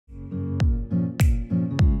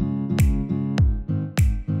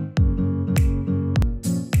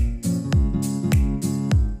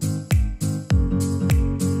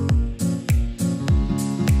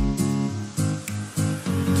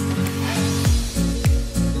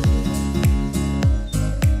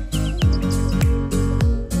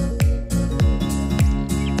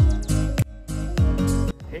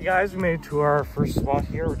guys, we made it to our first spot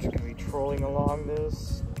here. We're just going to be trolling along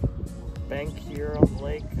this bank here on the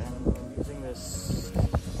lake. And I'm using this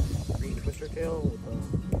green twister tail with a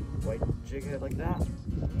white jig head like that. So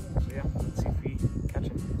yeah, let's see if we catch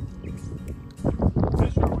him.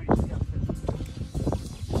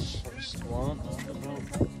 First one on the boat.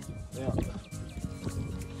 Yeah.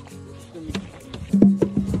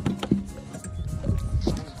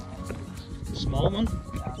 Small one?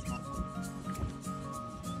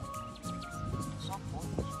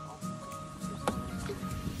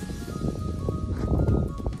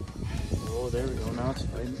 Oh, there we go. Now it's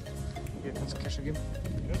fighting. Yeah, let's catch again.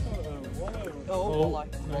 Oh,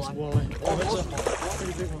 walli. Nice walli. Oh, that's a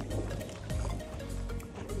pretty big one.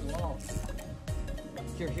 Wow.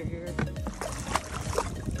 Here.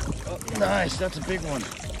 Oh, nice. That's a big one.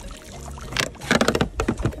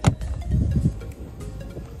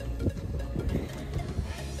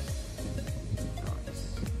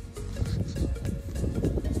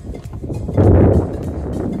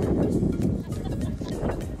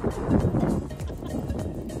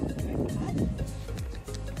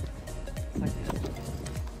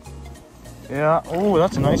 Yeah. Oh,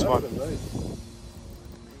 that's a nice one.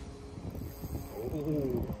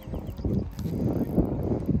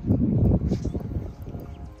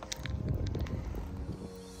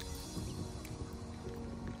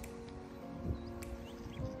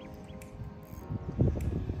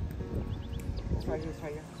 It's right here.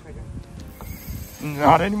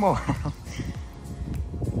 Not anymore.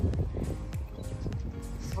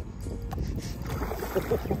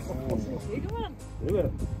 Big one.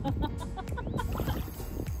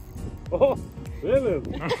 Oh, Willem!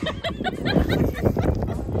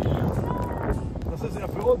 Das ist ja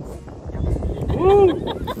für uns.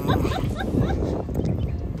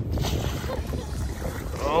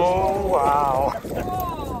 Oh, wow.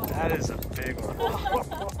 That is a big one.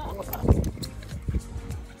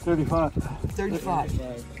 35. 35.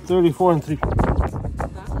 34 and 3. Das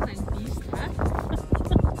ist ein Biest, hä?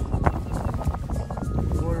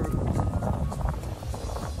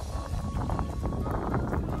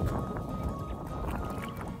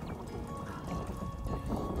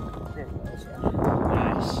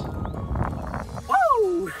 Nice.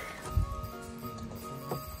 Woo!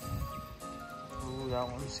 Ooh, that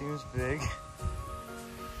one seems big. Ooh,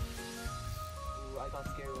 I got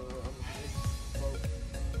scared when we were on the boat.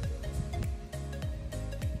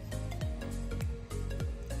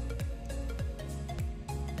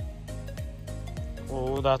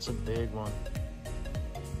 Oh, that's a big one.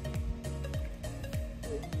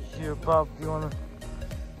 Here, Bob, you wanna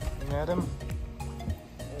net him?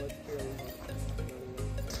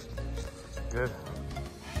 Good.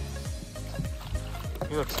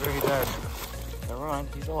 He looks very dead. Never mind,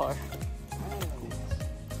 he's alive.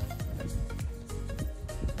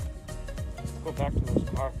 Let's go back to this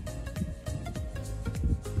car.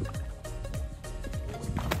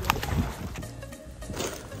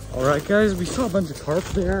 Alright guys, we saw a bunch of carp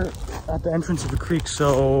there at the entrance of the creek,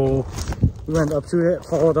 so we went up to it,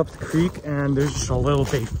 followed up the creek, and there's just a little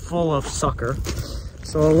bay full of sucker.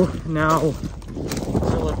 So now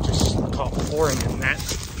Philip just caught 4 in the net,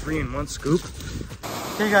 3 in one scoop.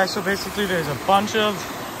 Okay guys, so basically there's a bunch of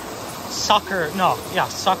sucker in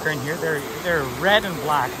here. They're red and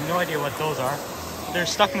black, no idea what those are. They're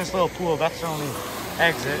stuck in this little pool, that's the only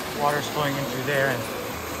exit. Water's flowing in through there, and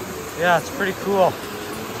yeah, it's pretty cool.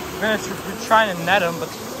 We're trying to net them, but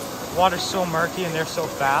the water's so murky and they're so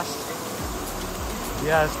fast.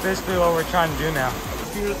 Yeah, it's basically what we're trying to do now.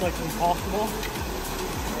 It feels like impossible.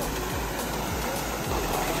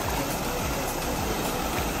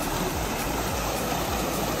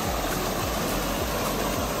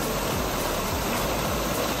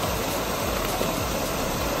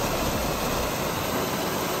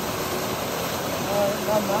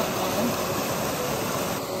 Done that one.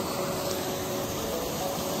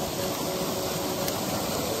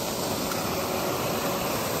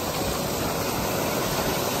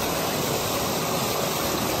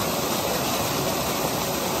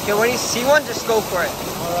 Okay, when you see one, just go for it.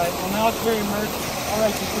 Alright, well now it's very murky.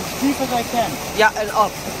 Alright, just as deep as I can. Yeah, and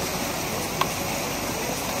up.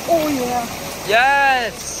 Oh yeah.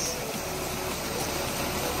 Yes!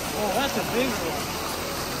 Oh, that's a big one.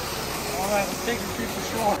 Alright, let's take the tree to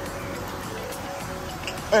shore.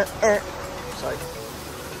 Sorry.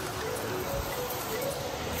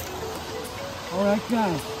 Alright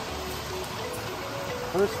guys.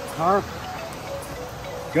 First carp.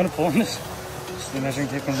 You wanna pull on this? Just the measuring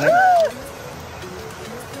tape comes out.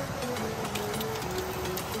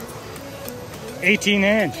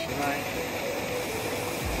 18-inch.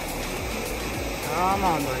 Come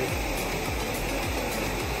on, buddy.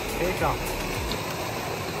 Take off.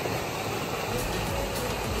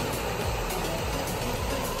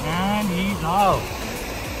 And he's out.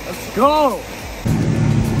 Let's go.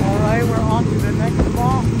 All right, we're on to the next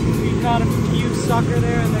spot. We caught a few sucker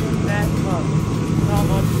there in the net, but not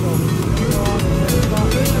much. So we're gonna go on to the next spot.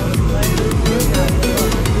 We'll see you later.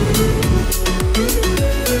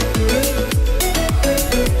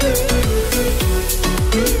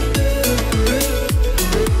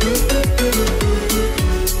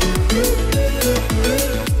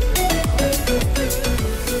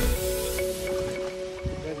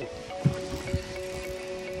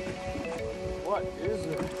 What is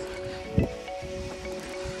it?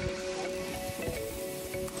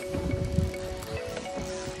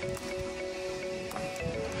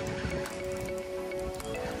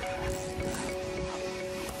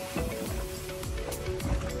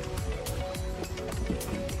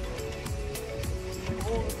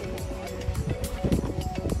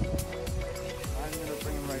 I'm gonna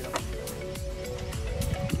bring him right up.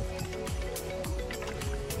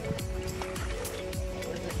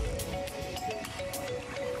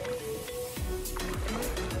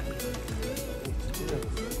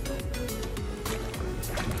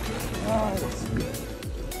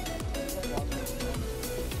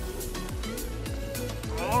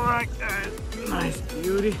 All right, guys. Nice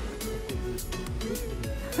beauty.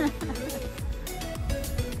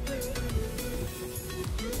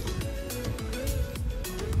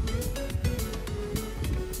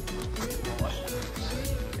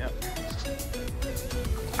 Yep.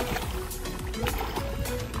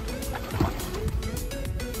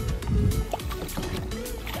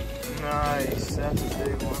 Nice. That's a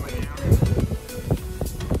big one again.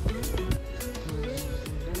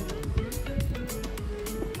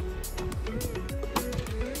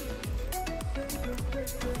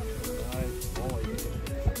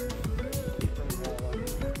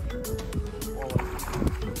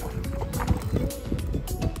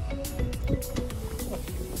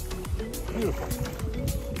 Beautiful.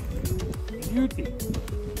 Beauty.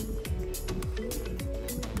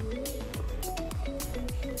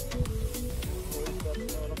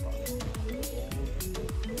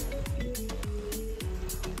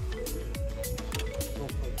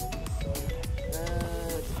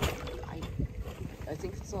 I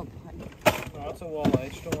think it's all pike. No, it's a walleye. I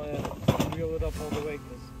just don't want to reel it up all the way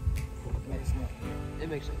because it's not. It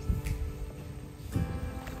makes sense.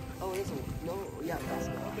 Oh, it is a no. Yeah, that's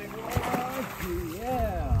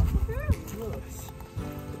Yeah.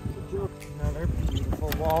 Another beautiful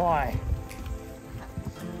walleye.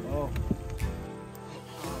 Oh.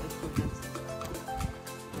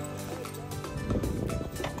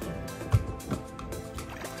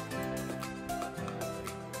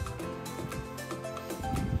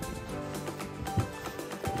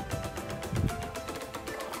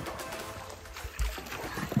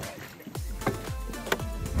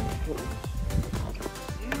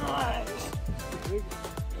 Nice.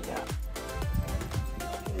 Yeah.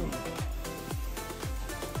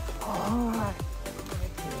 Alright.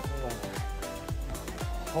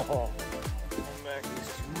 Oh. Come back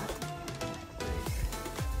these two.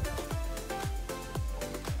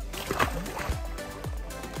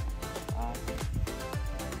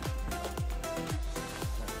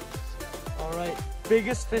 Alright.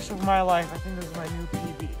 Biggest fish of my life. I think this is my new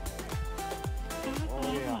PB.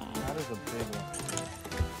 Oh yeah. That is a big one.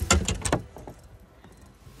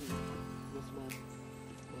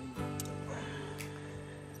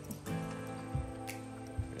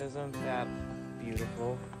 Isn't that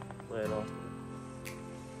beautiful little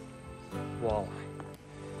walleye?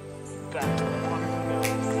 Back.